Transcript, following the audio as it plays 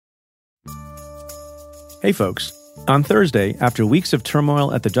Hey folks, on Thursday, after weeks of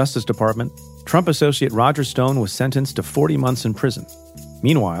turmoil at the Justice Department, Trump associate Roger Stone was sentenced to 40 months in prison.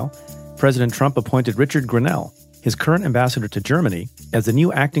 Meanwhile, President Trump appointed Richard Grenell, his current ambassador to Germany, as the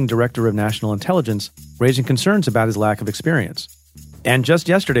new acting director of national intelligence, raising concerns about his lack of experience. And just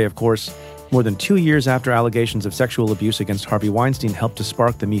yesterday, of course, more than 2 years after allegations of sexual abuse against Harvey Weinstein helped to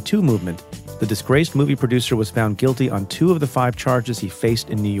spark the Me Too movement, the disgraced movie producer was found guilty on 2 of the 5 charges he faced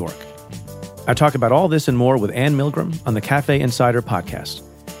in New York. I talk about all this and more with Ann Milgram on the Cafe Insider podcast.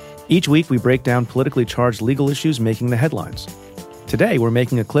 Each week, we break down politically charged legal issues making the headlines. Today, we're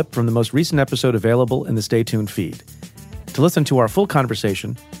making a clip from the most recent episode available in the Stay Tuned feed. To listen to our full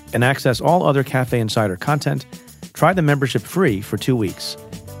conversation and access all other Cafe Insider content, try the membership free for 2 weeks.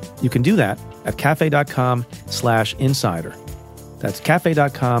 You can do that at cafe.com/insider. That's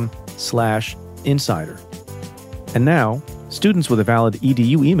cafe.com/insider. And now, students with a valid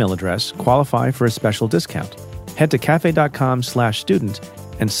EDU email address qualify for a special discount. Head to cafe.com/student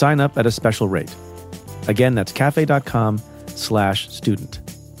and sign up at a special rate. Again, that's cafe.com/student.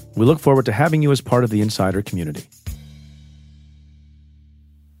 We look forward to having you as part of the Insider community.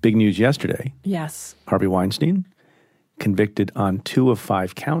 Big news yesterday. Yes. Harvey Weinstein, convicted on 2 of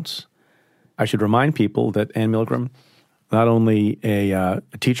 5 counts. I should remind people that Ann Milgram, not only a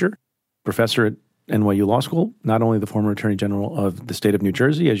teacher, professor at NYU Law School, not only the former Attorney General of the state of New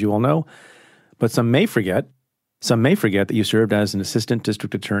Jersey, as you all know, but some may forget that you served as an assistant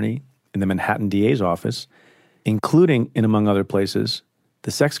district attorney in the Manhattan DA's office, including, in among other places,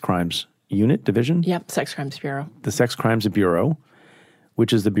 the Sex Crimes Unit Division. Yep, Sex Crimes Bureau. The Sex Crimes Bureau,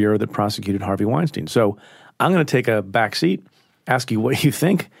 which is the bureau that prosecuted Harvey Weinstein. So I'm going to take a back seat, ask you what you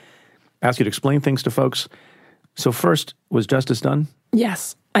think, ask you to explain things to folks. So first, was justice done?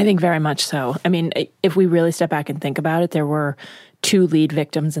 Yes, I think very much so. I mean, if we really step back and think about it, there were 2 lead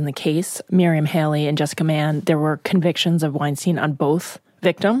victims in the case, Miriam Haley and Jessica Mann. There were convictions of Weinstein on both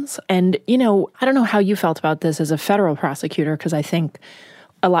victims. And, I don't know how you felt about this as a federal prosecutor, because I think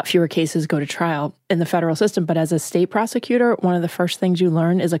a lot fewer cases go to trial in the federal system. But as a state prosecutor, one of the first things you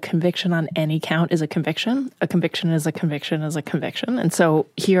learn is a conviction on any count is a conviction. A conviction is a conviction is a conviction. And so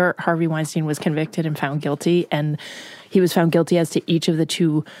here, Harvey Weinstein was convicted and found guilty. And he was found guilty as to each of the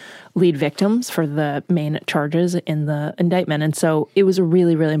 2 lead victims for the main charges in the indictment. And so it was a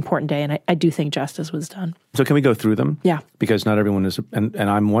really, really important day. And I do think justice was done. So can we go through them? Yeah. Because not everyone is, and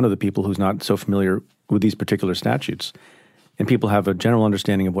I'm one of the people who's not so familiar with these particular statutes. And people have a general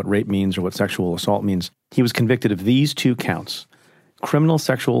understanding of what rape means or what sexual assault means. He was convicted of these 2 counts: criminal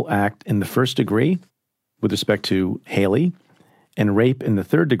sexual act in the first degree with respect to Haley, and rape in the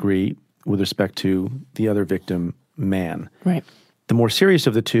third degree with respect to the other victim, Mann. Right. The more serious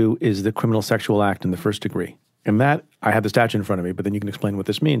of the 2 is the criminal sexual act in the first degree. And that, I have the statute in front of me, but then you can explain what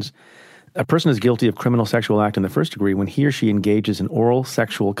this means. A person is guilty of criminal sexual act in the first degree when he or she engages in oral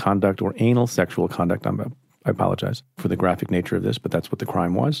sexual conduct or anal sexual conduct. I apologize for the graphic nature of this, but that's what the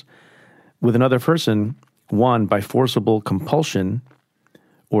crime was. With another person, 1, by forcible compulsion,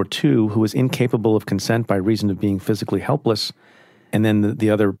 or 2, who is incapable of consent by reason of being physically helpless. And then the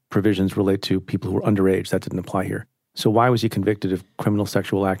other provisions relate to people who are underage. That didn't apply here. So why was he convicted of criminal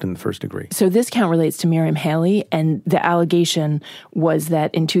sexual act in the first degree? So this count relates to Miriam Haley, and the allegation was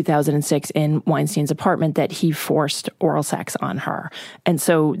that in 2006 in Weinstein's apartment that he forced oral sex on her. And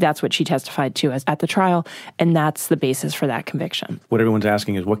so that's what she testified to at the trial, and that's the basis for that conviction. What everyone's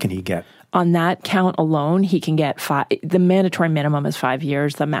asking is, what can he get? On that count alone, he can get 5. The mandatory minimum is 5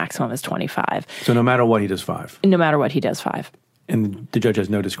 years. The maximum is 25. So no matter what, he does 5? No matter what, he does 5. And the judge has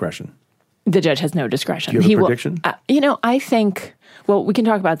no discretion? The judge has no discretion. Do you have a prediction? I think, well, we can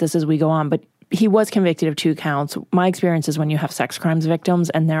talk about this as we go on, but he was convicted of 2 counts. My experience is when you have sex crimes victims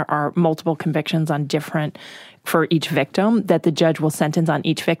and there are multiple convictions on different for each victim, that the judge will sentence on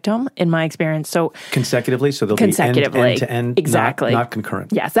each victim, in my experience. So consecutively? So they'll be end to end, exactly. Not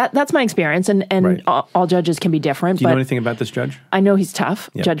concurrent. Yes, that's my experience. And right. all judges can be different. Do you know anything about this judge? I know he's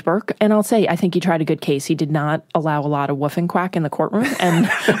tough, Yep. Judge Burke. And I'll say, I think he tried a good case. He did not allow a lot of woof and quack in the courtroom. And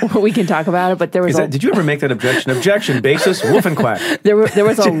we can talk about it, but there was did you ever make that objection? Objection, basis, woof and quack. There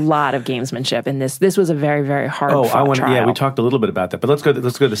was a lot of gamesmanship in this. This was a very, very hard trial. Yeah, we talked a little bit about that. But let's go to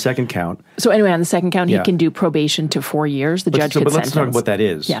the second count. So anyway, on the second count, he can do probation to 4 years. The judge could sentence. But let's talk about what that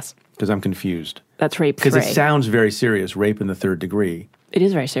is. Yes. Because I'm confused. That's rape 3. Because it sounds very serious, rape in the third degree. It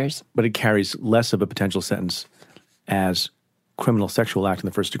is very serious. But it carries less of a potential sentence as criminal sexual act in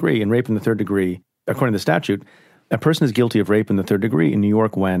the first degree. And rape in the third degree, according to the statute, a person is guilty of rape in the third degree in New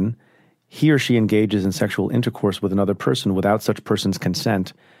York when he or she engages in sexual intercourse with another person without such person's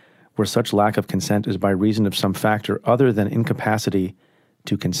consent, where such lack of consent is by reason of some factor other than incapacity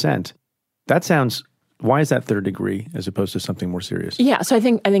to consent. That sounds Why is that third degree as opposed to something more serious? Yeah, so I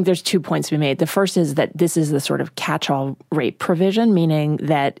think there's 2 points to be made. The first is that this is the sort of catch-all rape provision, meaning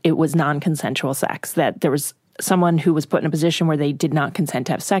that it was non-consensual sex, that there was someone who was put in a position where they did not consent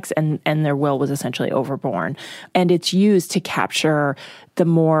to have sex and their will was essentially overborne. And it's used to capture the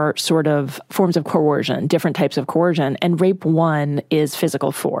more sort of forms of coercion, different types of coercion. And rape 1 is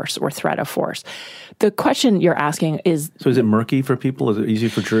physical force or threat of force. The question you're asking is... So is it murky for people? Is it easy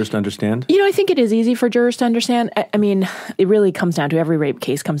for jurors to understand? I think it is easy for jurors to understand. I mean, it really comes down to every rape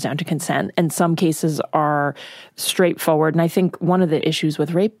case comes down to consent. And some cases are straightforward. And I think one of the issues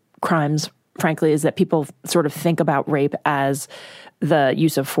with rape crimes, frankly, is that people sort of think about rape as the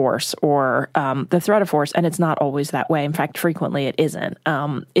use of force or the threat of force, and it's not always that way. In fact, frequently it isn't.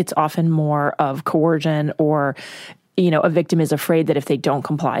 It's often more of coercion or, a victim is afraid that if they don't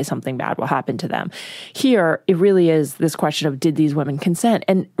comply, something bad will happen to them. Here, it really is this question of, did these women consent?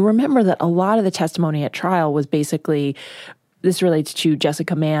 And remember that a lot of the testimony at trial was basically, this relates to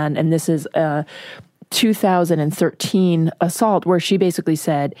Jessica Mann, and this is a 2013 assault where she basically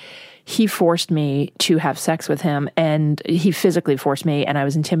said, he forced me to have sex with him, and he physically forced me, and I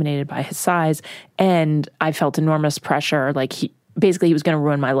was intimidated by his size, and I felt enormous pressure. Like he was going to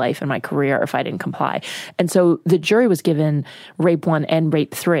ruin my life and my career if I didn't comply. And so the jury was given rape 1 and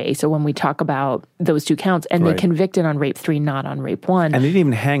rape 3. So when we talk about those 2 counts, and they convicted on rape 3, not on rape 1. And they didn't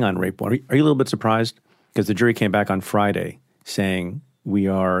even hang on rape 1. Are you a little bit surprised? Because the jury came back on Friday saying, we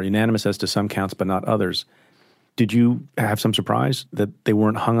are unanimous as to some counts, but not others. Did you have some surprise that they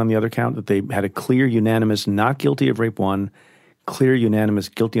weren't hung on the other count, that they had a clear, unanimous, not guilty of rape 1, clear, unanimous,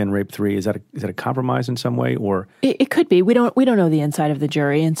 guilty on rape 3? Is that a compromise in some way, or it could be? We don't know the inside of the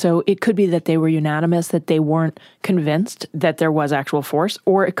jury, and so it could be that they were unanimous, that they weren't convinced that there was actual force,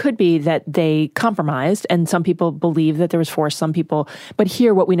 or it could be that they compromised, and some people believe that there was force, some people. But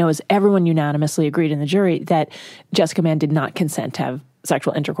here, what we know is everyone unanimously agreed in the jury that Jessica Mann did not consent to have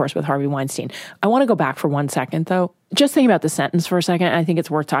sexual intercourse with Harvey Weinstein. I want to go back for 1 second, though. Just thinking about the sentence for a second, I think it's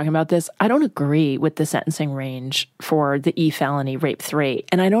worth talking about this. I don't agree with the sentencing range for the E felony, rape 3.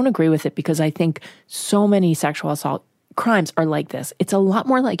 And I don't agree with it because I think so many sexual assault crimes are like this. It's a lot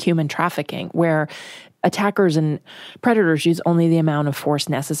more like human trafficking, where attackers and predators use only the amount of force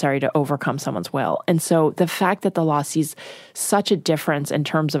necessary to overcome someone's will. And so the fact that the law sees such a difference in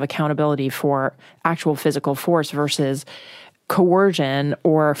terms of accountability for actual physical force versus coercion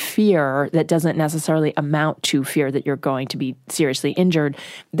or fear that doesn't necessarily amount to fear that you're going to be seriously injured,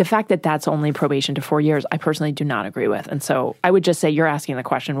 the fact that that's only probation to 4 years, I personally do not agree with. And so I would just say you're asking the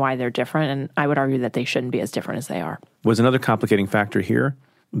question why they're different, and I would argue that they shouldn't be as different as they are. Was another complicating factor here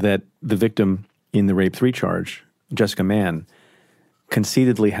that the victim in the rape 3 charge, Jessica Mann,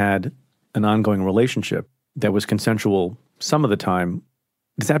 conceitedly had an ongoing relationship that was consensual some of the time.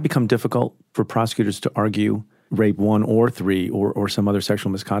 Does that become difficult for prosecutors to argue rape 1 or 3 or some other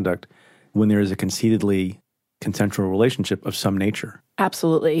sexual misconduct when there is a conceitedly consensual relationship of some nature?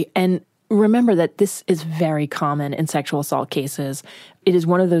 Absolutely. And remember that this is very common in sexual assault cases. It is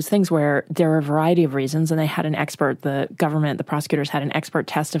one of those things where there are a variety of reasons, and they had an expert, the government, the prosecutors had an expert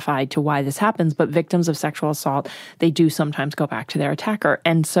testify to why this happens, but victims of sexual assault, they do sometimes go back to their attacker.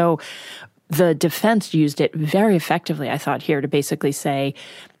 And so the defense used it very effectively, I thought, here to basically say,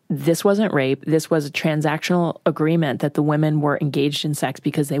 this wasn't rape. This was a transactional agreement that the women were engaged in sex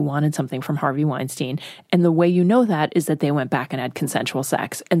because they wanted something from Harvey Weinstein. And the way you know that is that they went back and had consensual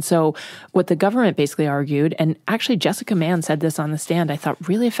sex. And so what the government basically argued, and actually Jessica Mann said this on the stand, I thought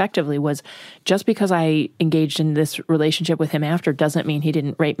really effectively, was just because I engaged in this relationship with him after doesn't mean he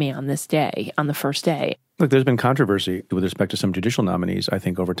didn't rape me on this day, on the first day. Look, there's been controversy with respect to some judicial nominees, I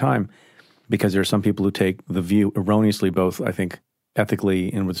think, over time, because there are some people who take the view erroneously, both, I think,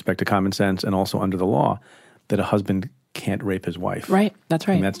 ethically and with respect to common sense and also under the law, that a husband can't rape his wife. Right, that's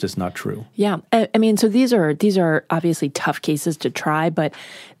right. And that's just not true. Yeah. I mean, so these are obviously tough cases to try, but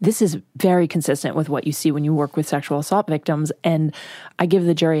this is very consistent with what you see when you work with sexual assault victims. And I give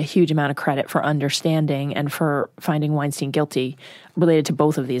the jury a huge amount of credit for understanding and for finding Weinstein guilty related to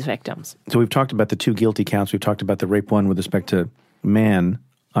both of these victims. So we've talked about the 2 guilty counts. We've talked about the rape 1 with respect to Mann,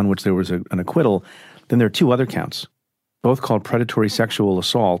 on which there was an acquittal. Then there are 2 other counts, both called predatory sexual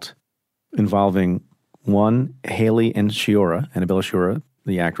assault, involving one, Haley and Shiora, Annabella Shiora,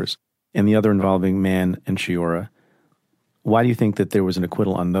 the actress, and the other involving Mann and Shiora. Why do you think that there was an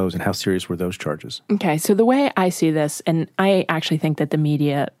acquittal on those, and how serious were those charges? Okay, so the way I see this, and I actually think that the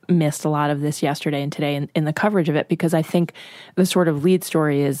media missed a lot of this yesterday and today in the coverage of it, because I think the sort of lead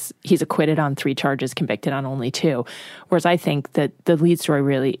story is he's acquitted on 3 charges, convicted on only 2. Whereas I think that the lead story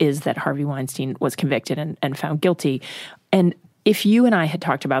really is that Harvey Weinstein was convicted and found guilty. And if you and I had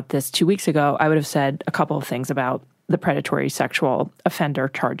talked about this 2 weeks ago, I would have said a couple of things about the predatory sexual offender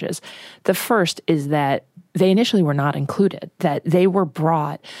charges. The first is that they initially were not included, that they were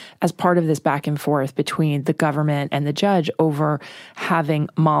brought as part of this back and forth between the government and the judge over having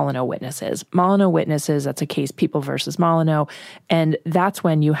Molyneux witnesses. Molyneux witnesses, that's a case, People versus Molyneux, and that's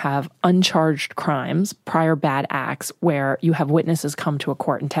when you have uncharged crimes, prior bad acts, where you have witnesses come to a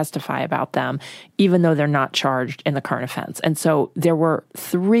court and testify about them, even though they're not charged in the current offense. And so there were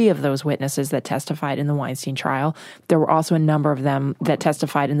 3 of those witnesses that testified in the Weinstein trial. There were also a number of them that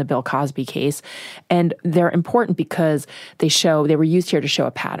testified in the Bill Cosby case, and they're important because they were used here to show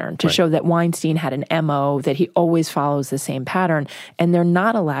a pattern, to show that Weinstein had an MO, that he always follows the same pattern, and they're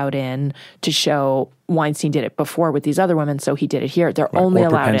not allowed in to show Weinstein did it before with these other women, so he did it here. They're only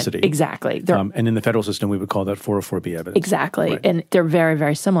allowed in. Exactly. And in the federal system, we would call that 404B evidence. Exactly. Right. And they're very,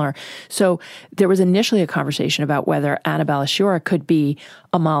 very similar. So there was initially a conversation about whether Annabella Sciorra could be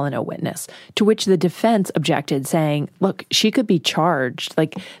a Molyneux witness, to which the defense objected, saying, look, she could be charged.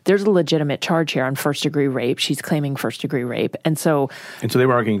 Like, there's a legitimate charge here on first-degree rape. She's claiming first-degree rape. And so they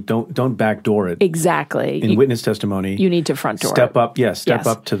were arguing, don't backdoor it. Exactly. In witness testimony. You need to front door Step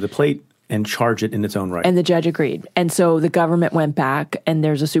up to the plate and charge it in its own right. And the judge agreed. And so the government went back, and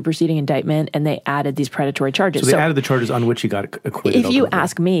there's a superseding indictment, and they added these predatory charges. So they added the charges on which he got acquitted. If you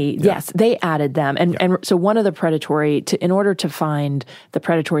ask me, yes, they added them. And so one of the predatory, in order to find the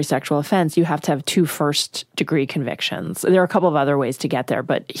predatory sexual offense, you have to have 2 first-degree convictions. There are a couple of other ways to get there,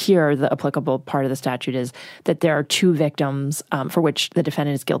 but here the applicable part of the statute is that there are 2 victims for which the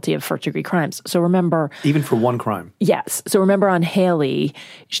defendant is guilty of first-degree crimes. So remember... Even for one crime? Yes. So remember on Haley,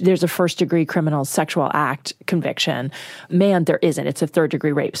 there's a first-degree criminal sexual act conviction. Man, there isn't. It's a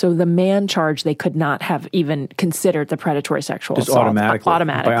third-degree rape. So the man charge, they could not have even considered the predatory sexual assault. Automatically.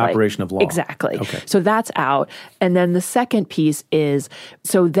 By operation of law. Exactly. Okay. So that's out. And then the second piece is,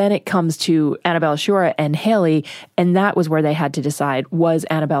 so then it comes to Annabella Sciorra and Haley, and that was where they had to decide, was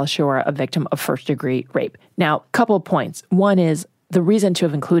Annabella Sciorra a victim of first-degree rape? Now, a couple of points. One is, the reason to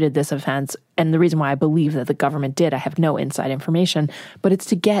have included this offense, and the reason why I believe that the government did, I have no inside information, but it's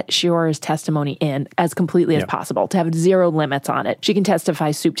to get Sciorra's testimony in as completely as possible, to have 0 limits on it. She can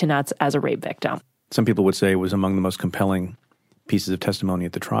testify soup to nuts as a rape victim. Some people would say it was among the most compelling pieces of testimony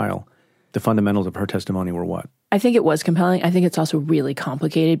at the trial. The fundamentals of her testimony were what? I think it was compelling. I think it's also really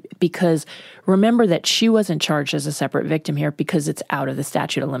complicated because remember that she wasn't charged as a separate victim here because it's out of the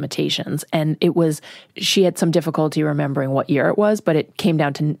statute of limitations. And she had some difficulty remembering what year it was, but it came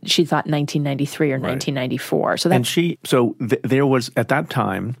down to, she thought 1993 or 1994. So there was, at that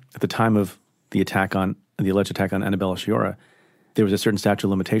time, at the time of the alleged attack on Annabella Sciorra, there was a certain statute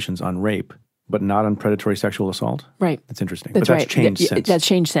of limitations on rape, but not on predatory sexual assault? Right. That's interesting. That's but that's changed since. That's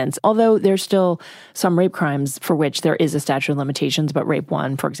changed since. Although there's still some rape crimes for which there is a statute of limitations, but rape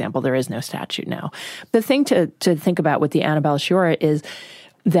 1, for example, there is no statute now. The thing to think about with the Annabella Sciorra is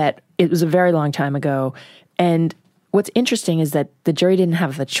that it was a very long time ago, and what's interesting is that the jury didn't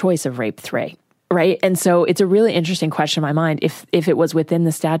have the choice of rape 3. Right. And so it's a really interesting question in my mind. If it was within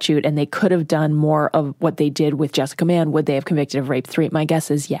the statute and they could have done more of what they did with Jessica Mann, would they have convicted of rape 3? My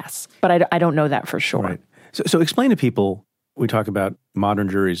guess is yes. But I don't know that for sure. Right. So explain to people, we talk about modern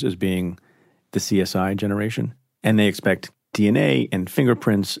juries as being the CSI generation, and they expect DNA and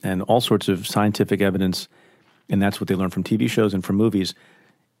fingerprints and all sorts of scientific evidence, and that's what they learn from TV shows and from movies.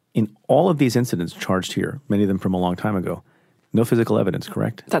 In all of these incidents charged here, many of them from a long time ago, no physical evidence,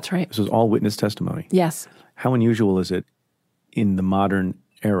 correct? That's right. This was all witness testimony. Yes. How unusual is it in the modern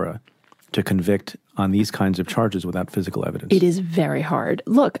era to convict on these kinds of charges without physical evidence? It is very hard.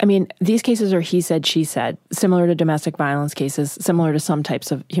 Look, I mean, these cases are he said, she said, similar to domestic violence cases, similar to some types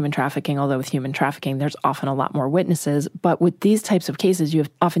of human trafficking, although with human trafficking, there's often a lot more witnesses. But with these types of cases, you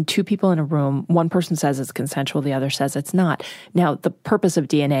have often 2 people in a room. One person says it's consensual, the other says it's not. Now, the purpose of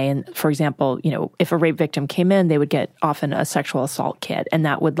DNA, and for example, if a rape victim came in, they would get often a sexual assault kit, and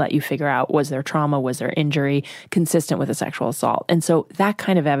that would let you figure out, was there trauma, was there injury consistent with a sexual assault? And so that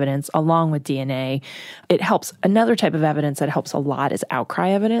kind of evidence, along with DNA, it helps. Another type of evidence that helps a lot is outcry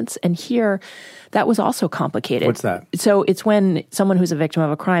evidence. And here, that was also complicated. What's that? So it's when someone who's a victim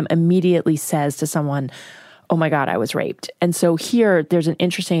of a crime immediately says to someone, oh my God, I was raped. And so here, there's an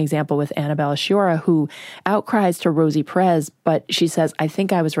interesting example with Annabella Sciorra, who outcries to Rosie Perez, but she says, I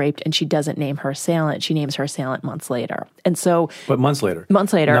think I was raped, and she doesn't name her assailant. She names her assailant months later. And so... But months later?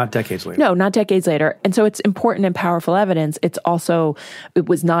 Months later. Not decades later? No, not decades later. And so it's important and powerful evidence. It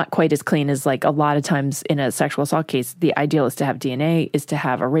was not quite as clean as like a lot of times in a sexual assault case. The ideal is to have DNA, is to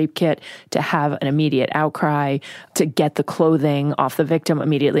have a rape kit, to have an immediate outcry, to get the clothing off the victim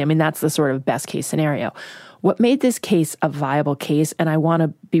immediately. I mean, that's the sort of best case scenario. What made this case a viable case, and I want to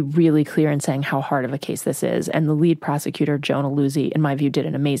be really clear in saying how hard of a case this is, and the lead prosecutor, Jonah Luzzi, in my view, did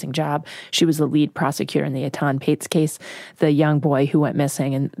an amazing job. She was the lead prosecutor in the Etan Pates case, the young boy who went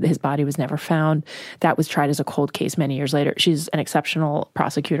missing and his body was never found. That was tried as a cold case many years later. She's an exceptional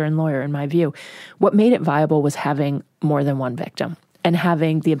prosecutor and lawyer, in my view. What made it viable was having more than one victim, and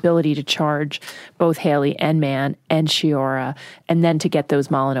having the ability to charge both Haley and Mann and Shiora, and then to get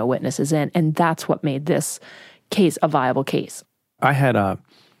those Molyneux witnesses in. And that's what made this case a viable case. I had,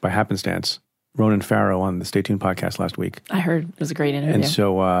 by happenstance, Ronan Farrow on the Stay Tuned podcast last week. I heard it was a great interview. And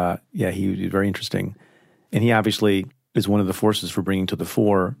so, he was very interesting. And he obviously is one of the forces for bringing to the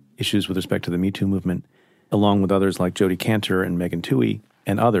fore issues with respect to the Me Too movement, along with others like Jodi Kantor and Megan Twohey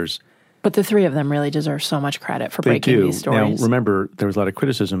and others. But the three of them really deserve so much credit for breaking these stories. Now, remember, there was a lot of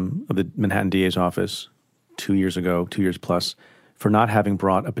criticism of the Manhattan DA's office 2 years ago, 2 years plus, for not having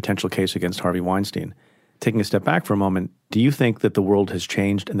brought a potential case against Harvey Weinstein. Taking a step back for a moment, do you think that the world has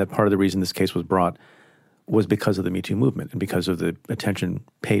changed and that part of the reason this case was brought was because of the Me Too movement and because of the attention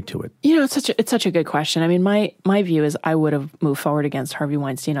paid to it? You know, it's such a good question. I mean, my view is I would have moved forward against Harvey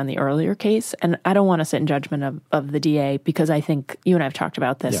Weinstein on the earlier case, and I don't want to sit in judgment of the DA because I think you and I have talked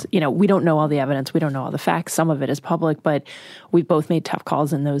about this. Yeah. You know, we don't know all the evidence, we don't know all the facts. Some of it is public, but we've both made tough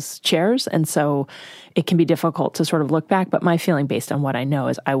calls in those chairs, and so it can be difficult to sort of look back. But my feeling, based on what I know,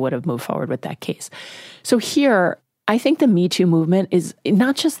 is I would have moved forward with that case. So here, I think the Me Too movement is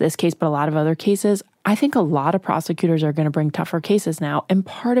not just this case, but a lot of other cases. I think a lot of prosecutors are going to bring tougher cases now. And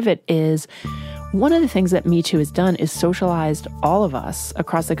part of it is one of the things that Me Too has done is socialized all of us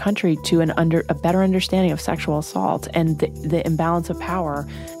across the country to a better understanding of sexual assault and the imbalance of power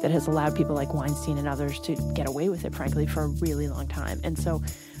that has allowed people like Weinstein and others to get away with it, frankly, for a really long time. And so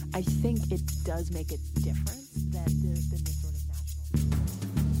I think it does make a difference that there's been this sort of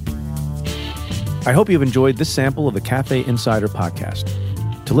national... I hope you've enjoyed this sample of the Cafe Insider podcast.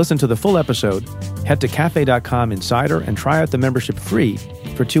 To listen to the full episode, head to cafe.com/insider and try out the membership free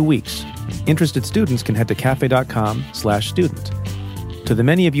for 2 weeks. Interested students can head to cafe.com/student. To the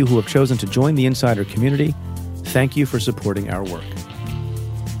many of you who have chosen to join the Insider community, thank you for supporting our work.